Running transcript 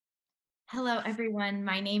Hello, everyone.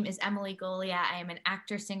 My name is Emily Golia. I am an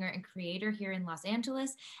actor, singer, and creator here in Los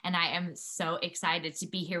Angeles, and I am so excited to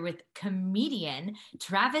be here with comedian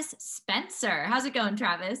Travis Spencer. How's it going,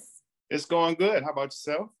 Travis? It's going good. How about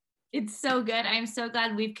yourself? It's so good. I'm so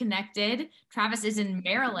glad we've connected. Travis is in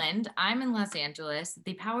Maryland. I'm in Los Angeles.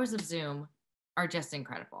 The powers of Zoom are just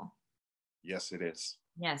incredible. Yes, it is.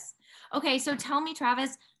 Yes. Okay, so tell me,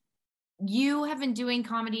 Travis, you have been doing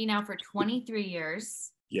comedy now for 23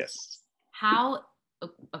 years. Yes. How,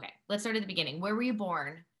 okay, let's start at the beginning. Where were you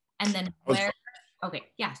born? And then I was where, okay,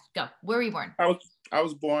 yes, go. Where were you born? I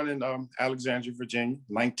was born in Alexandria, Virginia,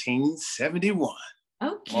 1971,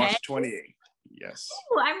 Okay. March 28th. Yes.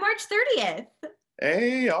 Ooh, I'm March 30th.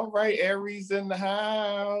 Hey, all right, Aries in the And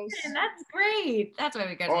house. that's great. That's why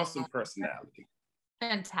we got Awesome personality.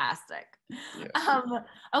 fantastic. Yes. Um,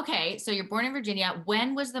 okay, so you're born in Virginia.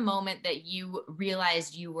 When was the moment that you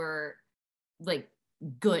realized you were like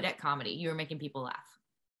good at comedy? You were making people laugh.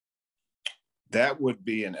 That would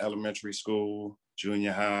be in elementary school,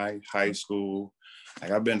 junior high, high school.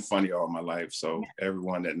 Like I've been funny all my life. So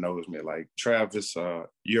everyone that knows me, like Travis,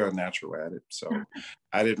 you're a natural at it. So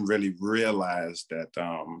I didn't really realize that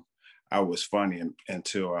I was funny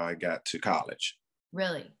until I got to college.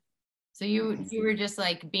 Really? So you were just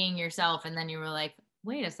like being yourself, and then you were like,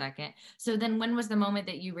 wait a second. So then when was the moment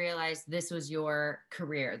that you realized this was your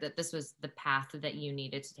career, that this was the path that you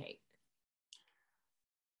needed to take?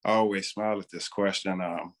 I always smile at this question.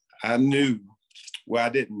 I knew, well, I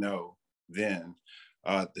didn't know then,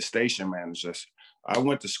 the station managers. I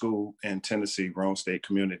went to school in Tennessee, Rome State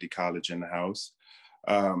Community College in the house.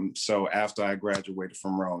 So after I graduated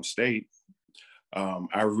from Rome State,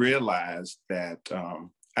 I realized that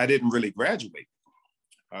I didn't really graduate.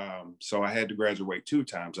 So I had to graduate two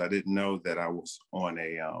times. I didn't know that I was on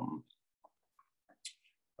a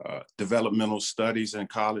developmental studies in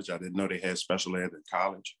college. I didn't know they had special ed in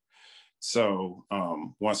college. So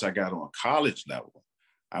once I got on college level,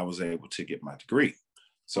 I was able to get my degree.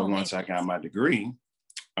 So Oh, once I got my degree,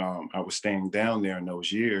 I was staying down there in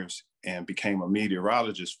those years and became a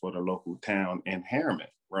meteorologist for the local town in Harriman,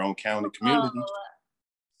 Roane County community. oh,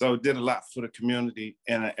 So did a lot for the community.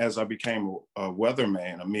 And as I became a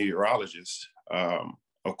weatherman, a meteorologist,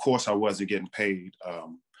 of course, I wasn't getting paid.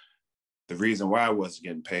 The reason why I wasn't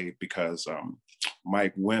getting paid because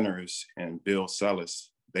Mike Winters and Bill Sellis,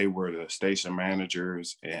 they were the station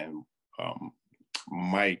managers, and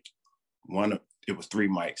Mike, it was three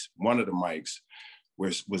mics. One of the mics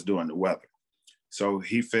was doing the weather. So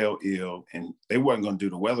he fell ill and they wasn't going to do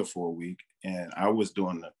the weather for a week. And I was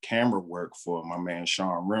doing the camera work for my man,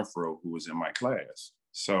 Sean Renfro, who was in my class.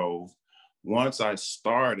 So once I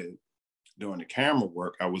started doing the camera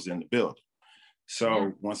work, I was in the building. yeah.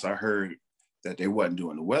 So once I heard that they wasn't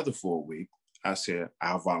doing the weather for a week, I said,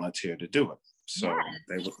 I'll volunteer to do it. Yeah.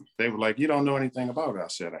 So they were like, you don't know anything about it. I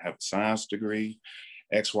said, I have a science degree,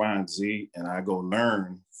 X, Y, and Z, and I go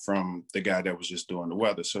learn from the guy that was just doing the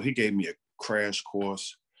weather. So he gave me a crash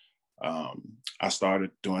course. I started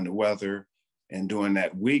doing the weather, and during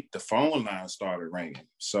that week, the phone line started ringing.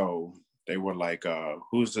 So they were like,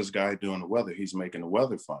 who's this guy doing the weather? He's making the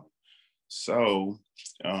weather funny. So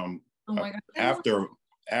Oh my God.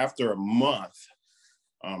 after a month,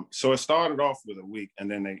 so it started off with a week, and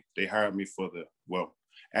then they hired me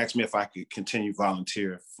asked me if I could continue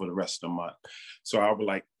volunteer for the rest of the month. So I was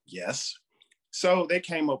like, yes. So they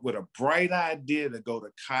came up with a bright idea to go to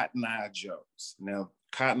Cotton Eye Joe's. Now,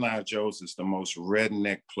 Cotton Eye Joe's is the most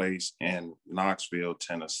redneck place in Knoxville,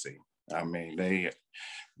 Tennessee. I mean, they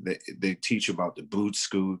teach about the boot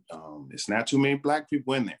scoot. It's not too many black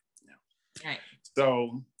people in there. Right.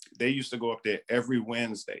 So they used to go up there every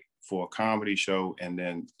Wednesday for a comedy show, and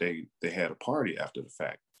then they had a party after the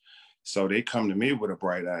fact. So they come to me with a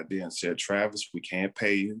bright idea and said, Travis, we can't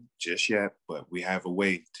pay you just yet, but we have a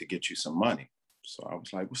way to get you some money. So I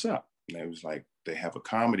was like, what's up? And they was like, they have a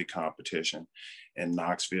comedy competition in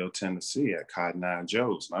Knoxville, Tennessee at Cotton Eye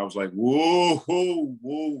Joe's. And I was like, whoa, whoa,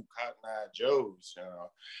 whoa, Cotton Eye Joe's, you know?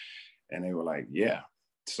 And they were like, yeah.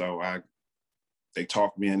 So they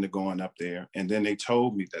talked me into going up there. And then they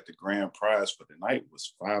told me that the grand prize for the night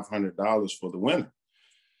was $500 for the winner.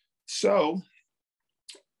 So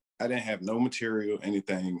I didn't have no material,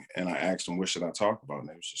 anything. And I asked them, what should I talk about? And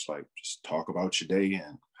they was just like, just talk about your day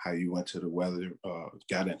and how you went to the weather,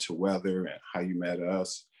 got into weather and how you met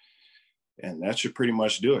us. And that should pretty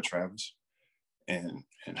much do it, Travis. And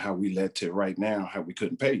how we led to right now, how we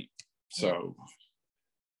couldn't pay you. So,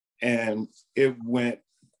 and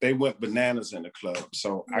they went bananas in the club.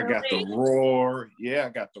 So I got the Really? roar. Yeah, I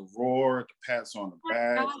got the roar, the pats on the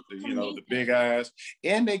back, That's the amazing. big eyes.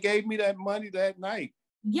 And they gave me that money that night.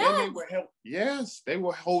 And Yes. yes, they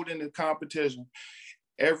were holding the competition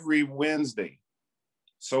every Wednesday.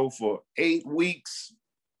 So for 8 weeks,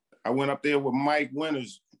 I went up there with Mike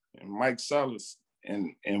Winters and Mike Sellers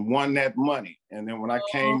and won that money. And then when I Oh,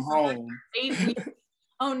 came home, 8 weeks.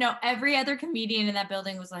 Oh no, every other comedian in that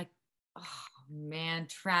building was like, oh man,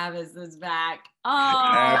 Travis is back.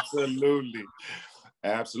 Oh, absolutely.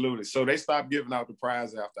 Absolutely. So they stopped giving out the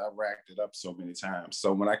prize after I racked it up so many times.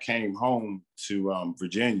 So when I came home to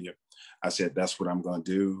Virginia, I said, that's what I'm going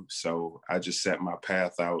to do. So I just set my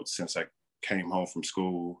path out since I came home from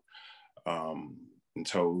school, and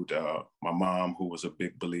told my mom, who was a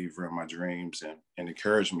big believer in my dreams and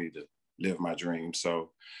encouraged me to live my dreams.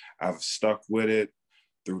 So I've stuck with it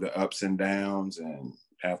through the ups and downs. And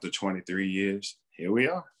after 23 years, here we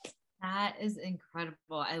are. that is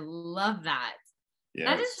incredible. I love that.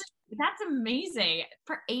 Yes. That's amazing.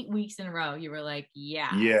 For 8 weeks in a row, you were like,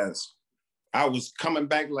 yeah. Yes. I was coming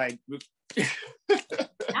back like, Yeah.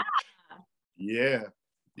 yeah.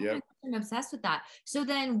 Yeah. I'm obsessed with that. So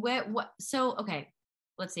then so okay,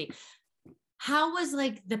 let's see. How was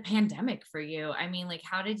like the pandemic for you? I mean, like,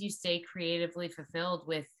 how did you stay creatively fulfilled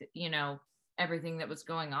with, everything that was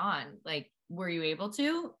going on? Like, were you able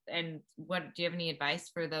to? And what do you have any advice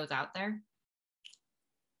for those out there?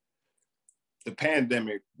 The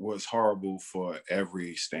pandemic was horrible for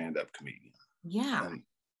every stand-up comedian. Yeah. And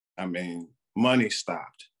I mean, money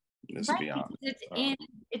stopped, let's Right. be honest.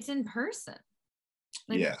 It's in person.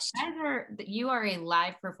 Like Yes. you are a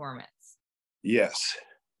live performance. Yes.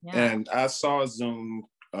 Yeah. And I saw Zoom,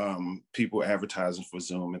 people advertising for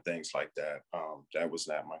Zoom and things like that. That was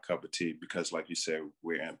not my cup of tea because, like you said,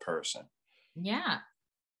 we're in person. Yeah.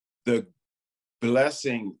 The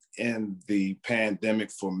blessing in the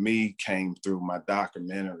pandemic for me came through my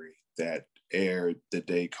documentary that aired the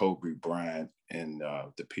day Kobe Bryant and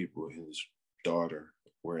the people, his daughter,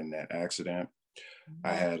 were in that accident.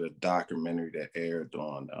 I had a documentary that aired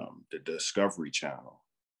on the Discovery Channel,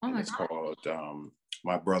 Oh and my it's God. called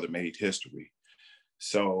My Brother Made History.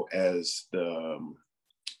 So as the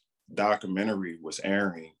documentary was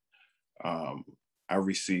airing, um, I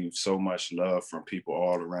received so much love from people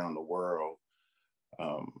all around the world,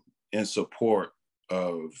 in support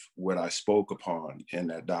of what I spoke upon in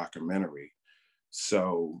that documentary.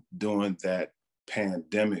 So during that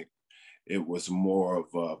pandemic, it was more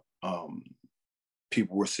of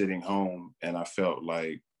people were sitting home, and I felt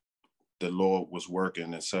like the Lord was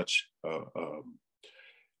working in such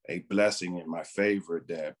a blessing in my favor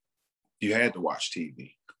that you had to watch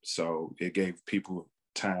TV. So it gave people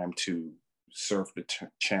time to surf the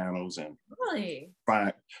channels and Really?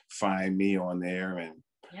 find me on there and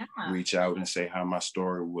Yeah. reach out and say how my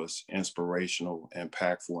story was inspirational,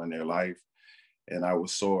 impactful in their life. And I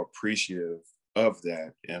was so appreciative of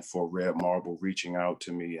that. And for Red Marble reaching out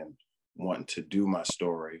to me and wanting to do my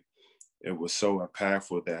story, it was so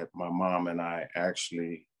impactful that my mom and I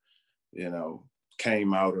actually,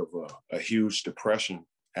 came out of a huge depression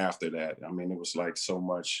after that. I mean, it was like so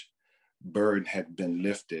much burden had been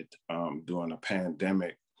lifted during a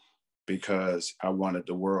pandemic because I wanted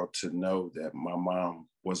the world to know that my mom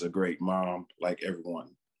was a great mom, like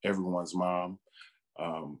everyone's mom.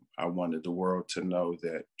 I wanted the world to know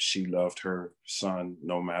that she loved her son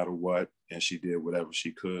no matter what, and she did whatever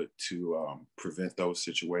she could to prevent those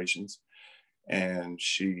situations. And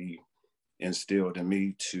she instilled in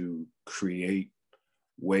me to create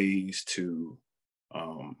ways to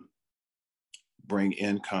bring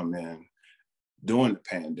income in during the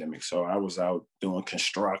pandemic. So I was out doing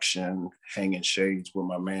construction, hanging shades with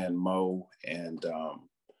my man Mo, and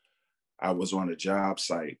I was on a job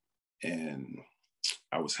site and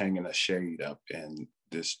I was hanging a shade up, and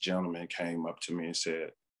this gentleman came up to me and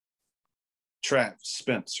said, "Travis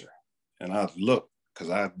Spencer." And I looked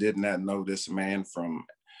because I did not know this man from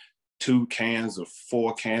 4 cans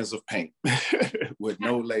of paint with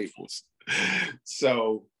no labels.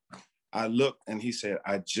 So I looked and he said,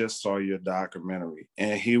 "I just saw your documentary."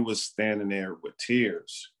 And he was standing there with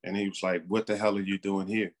tears. And he was like, "What the hell are you doing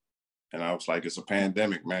here?" And I was like, "It's a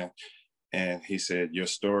pandemic, man." And he said, "Your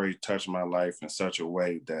story touched my life in such a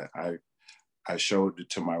way that I showed it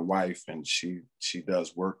to my wife, and she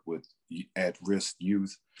does work with at-risk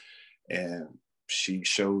youth. And she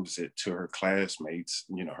shows it to her classmates,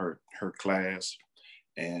 her class,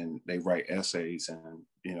 and they write essays. And,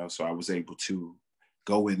 so I was able to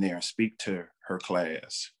go in there and speak to her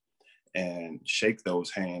class and shake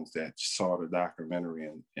those hands that saw the documentary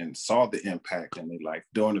and saw the impact in their life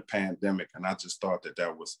during the pandemic. And I just thought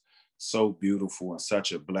that was so beautiful and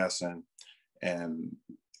such a blessing. And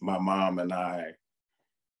my mom and I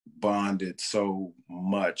bonded so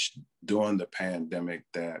much during the pandemic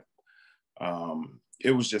that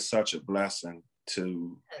it was just such a blessing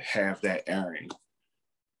to have that airing,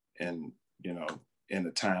 and in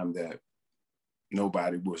a time that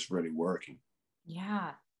nobody was really working.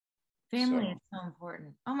 Yeah. Family So is so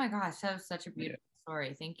important. Oh my gosh, that was such a yeah, beautiful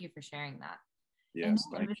story. Thank you for sharing that. And yes,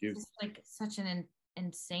 it thank was you. just like such an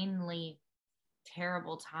insanely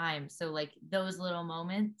terrible time. So like those little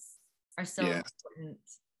moments are so Yes, important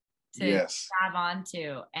to yes, grab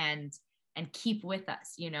onto and keep with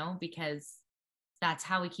us, because that's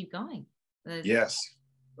how we keep going. The, yes,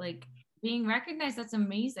 like being recognized, that's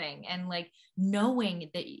amazing. And like knowing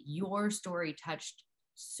that your story touched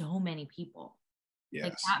so many people,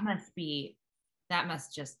 like yes, that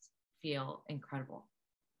must just feel incredible.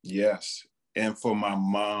 yes. And for my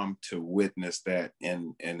mom to witness that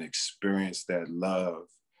and experience that love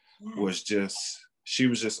Yes. was just, she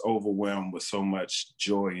was just overwhelmed with so much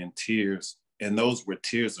joy and tears. And those were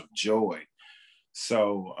tears of joy.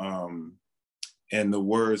 So, and the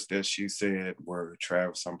words that she said were,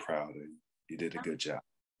 Travis, I'm proud of you. You did a good job.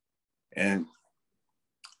 And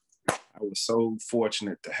I was so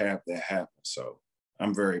fortunate to have that happen. So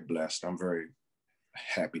I'm very blessed. I'm very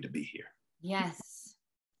happy to be here. Yes.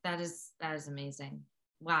 That is amazing.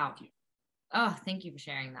 Wow. Oh, thank you for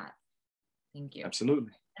sharing that. Thank you.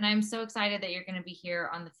 Absolutely. And I'm so excited that you're going to be here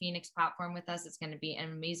on the FENIX platform with us. It's going to be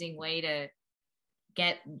an amazing way to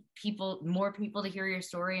get more people to hear your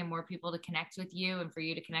story and more people to connect with you and for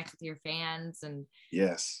you to connect with your fans and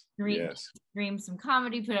Yes. Yes. stream some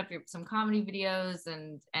comedy, put up some comedy videos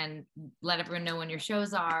and let everyone know when your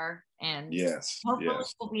shows are. And Yes. hopefully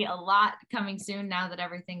Yes. will be a lot coming soon now that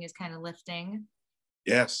everything is kind of lifting.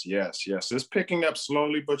 Yes. Yes. Yes. It's picking up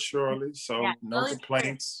slowly but surely. Yeah, So no slowly.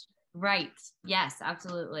 complaints. Right. Yes,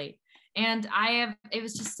 absolutely. And it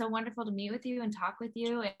was just so wonderful to meet with you and talk with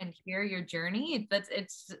you and hear your journey.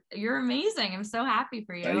 You're amazing. I'm so happy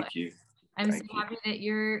for you. Thank you. I'm so Thank you. happy that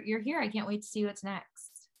you're here. I can't wait to see what's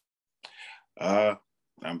next. Uh,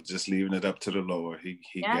 I'm just leaving it up to the Lord. He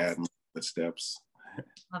Yes. guided my footsteps.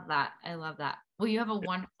 Love that. I love that. Well, you have a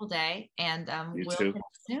wonderful day and You we'll too.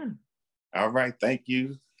 connect soon. All right. Thank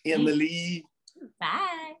you, Thanks. Emily.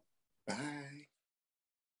 Bye. Bye.